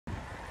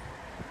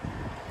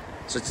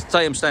So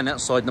today I'm standing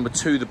outside number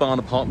 2, the Barn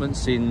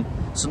Apartments in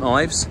St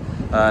Ives.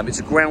 It's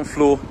a ground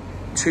floor,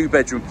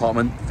 2-bedroom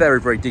apartment, very,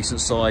 very decent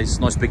size,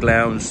 nice big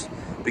lounge,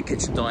 big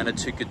kitchen diner,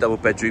 2 good double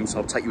bedrooms.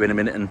 I'll take you in a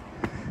minute and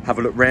have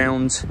a look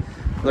round.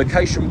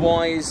 Location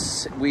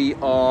wise, we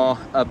are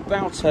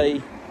about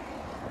a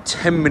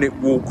 10-minute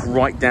walk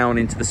right down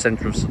into the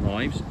centre of St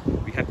Ives.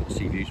 We have got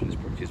sea views from this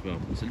property as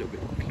well. It's a little bit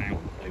cloud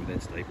over there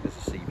today, but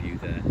there's a sea view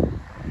there.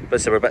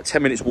 But so we're about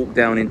 10 minutes walk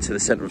down into the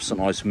centre of St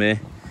Ives from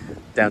here,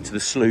 down to the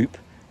sloop,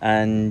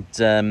 and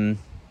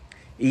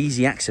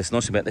easy access.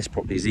 Nice about this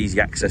property is easy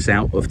access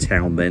out of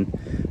town then,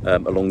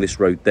 along this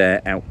road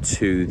there, out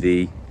to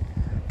the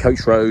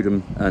coach road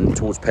and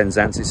towards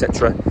Penzance,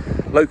 etc.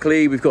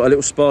 Locally, we've got a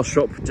little spa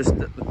shop just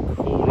at the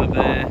corner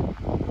there,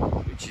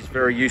 which is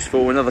very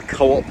useful. Another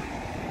co-op,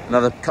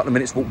 another couple of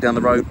minutes walk down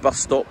the road, bus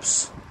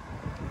stops.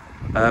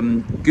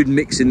 Good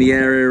mix in the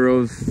area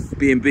of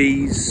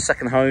B&Bs,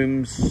 second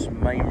homes,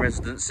 main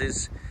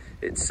residences.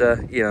 It's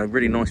you know, a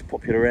really nice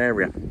popular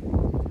area.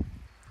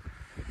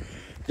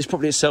 This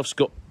property itself's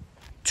got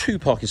 2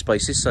 parking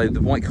spaces, so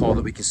the white car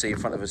that we can see in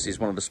front of us is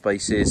one of the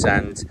spaces,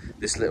 and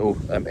this little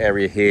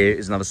area here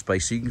is another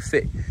space, so you can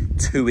fit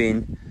 2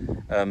 in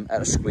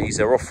at a squeeze.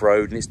 They're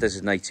off-road and it's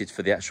designated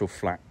for the actual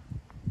flat.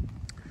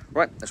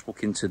 Right, let's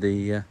walk into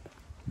the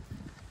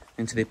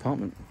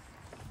apartment.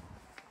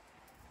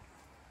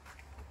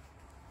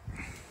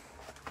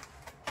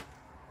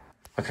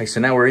 Okay, so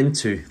now we're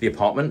into the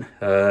apartment.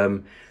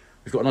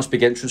 We've got a nice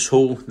big entrance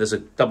hall. There's a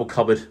double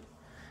cupboard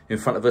in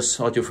front of us,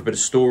 ideal for a bit of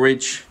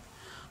storage.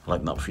 I'll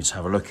open up for you to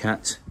have a look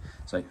at.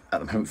 So at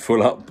the moment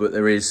full up, but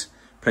there is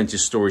plenty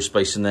of storage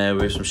space in there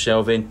with some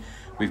shelving.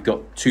 We've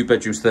got 2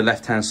 bedrooms to the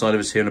left-hand side of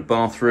us here and a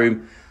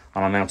bathroom.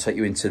 And I'll now take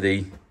you into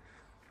the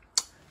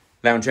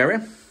lounge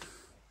area.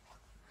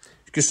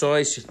 Good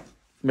size.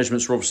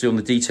 Measurements are obviously on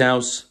the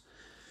details.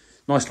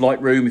 Nice light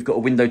room. We've got a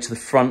window to the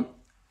front.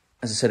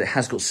 As I said, it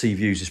has got sea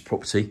views, this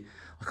property.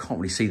 I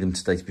can't really see them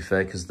today, to be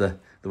fair, because the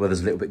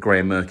weather's a little bit grey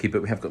and murky,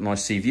 but we have got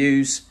nice sea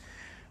views.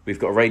 We've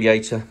got a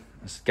radiator,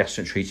 that's gas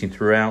central heating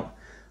throughout,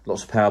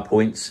 lots of power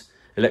points,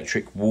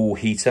 electric wall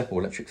heater or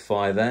electric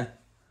fire there.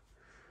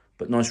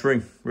 But nice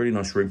room, really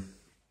nice room.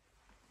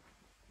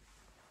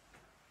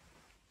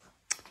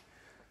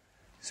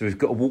 So we've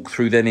got a walk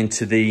through then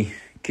into the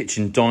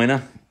kitchen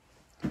diner.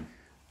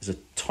 There's a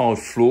tiled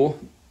floor,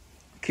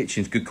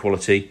 kitchen's good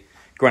quality,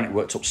 granite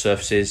worktop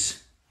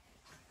surfaces.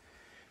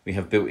 We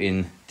have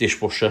built-in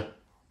dishwasher.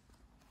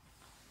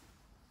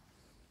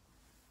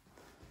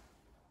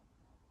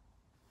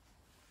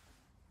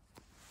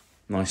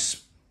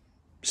 Nice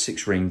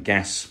 6-ring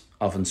gas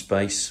oven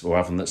space, or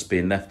oven that's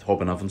being left,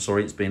 hob and oven,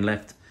 sorry, it's being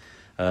left.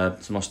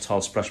 Some nice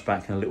tiled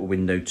splashback and a little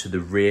window to the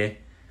rear.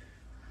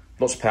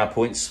 Lots of power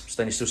points,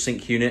 stainless steel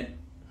sink unit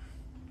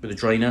with a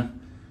drainer.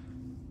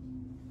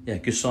 Yeah,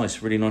 good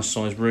size, really nice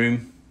size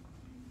room.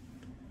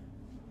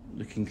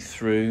 Looking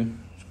through,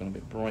 it's gone a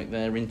bit bright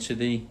there, into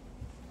the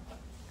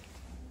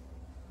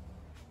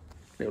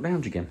little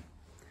lounge again.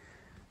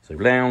 So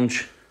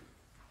lounge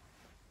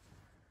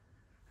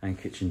and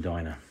kitchen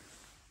diner.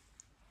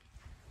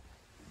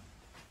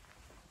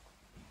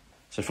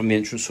 So from the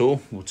entrance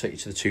hall, we'll take you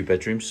to the 2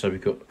 bedrooms. So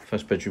we've got the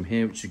first bedroom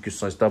here, which is a good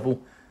sized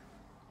double.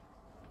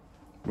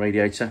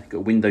 Radiator, got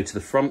a window to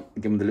the front,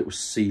 again with a little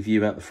sea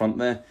view out the front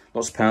there.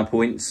 Lots of power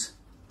points.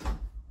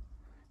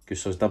 Good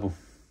sized double.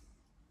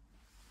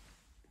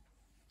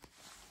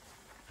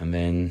 And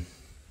then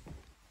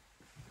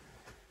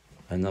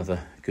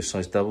another good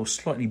sized double,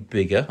 slightly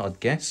bigger, I'd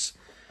guess.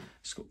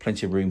 It's got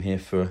plenty of room here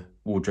for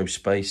wardrobe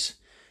space,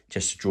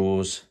 chest of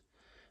drawers,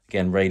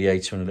 again,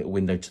 radiator and a little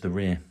window to the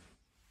rear.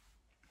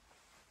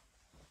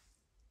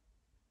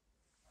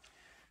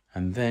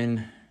 And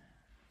then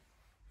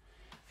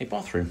a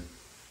bathroom.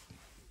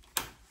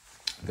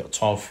 We've got a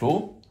tiled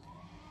floor.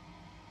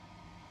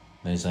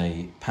 There's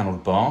a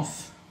panelled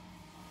bath,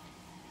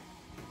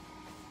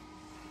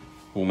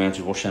 wall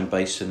mounted wash hand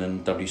basin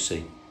and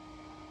WC.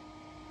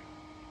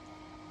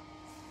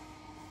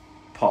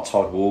 Part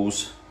tiled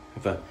walls,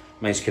 with a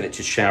mains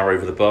connected shower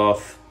over the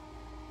bath.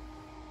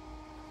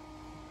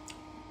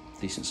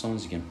 Decent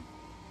size again.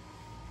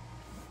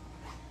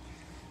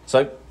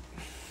 So,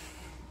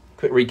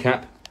 quick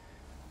recap.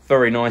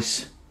 Very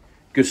nice,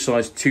 good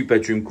sized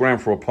 2-bedroom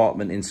ground floor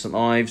apartment in St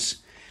Ives.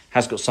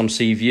 Has got some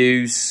sea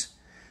views.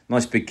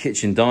 Nice big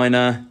kitchen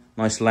diner,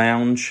 nice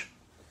lounge.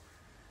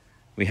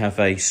 We have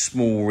a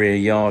small rear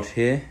yard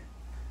here,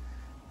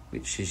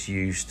 which is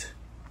used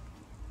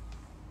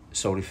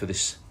solely for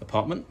this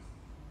apartment.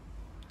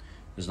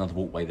 There's another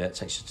walkway there that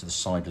takes you to the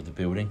side of the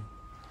building.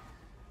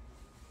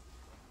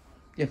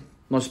 Yeah,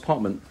 nice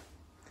apartment.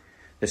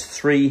 There's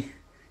 3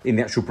 in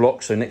the actual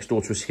block. So next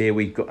door to us here,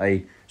 we've got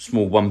a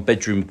small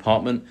 1-bedroom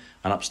apartment,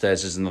 and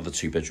upstairs is another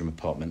 2-bedroom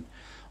apartment.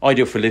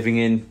 Ideal for living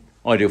in,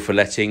 ideal for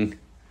letting.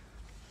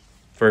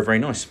 Very, very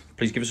nice.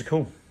 Please give us a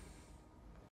call.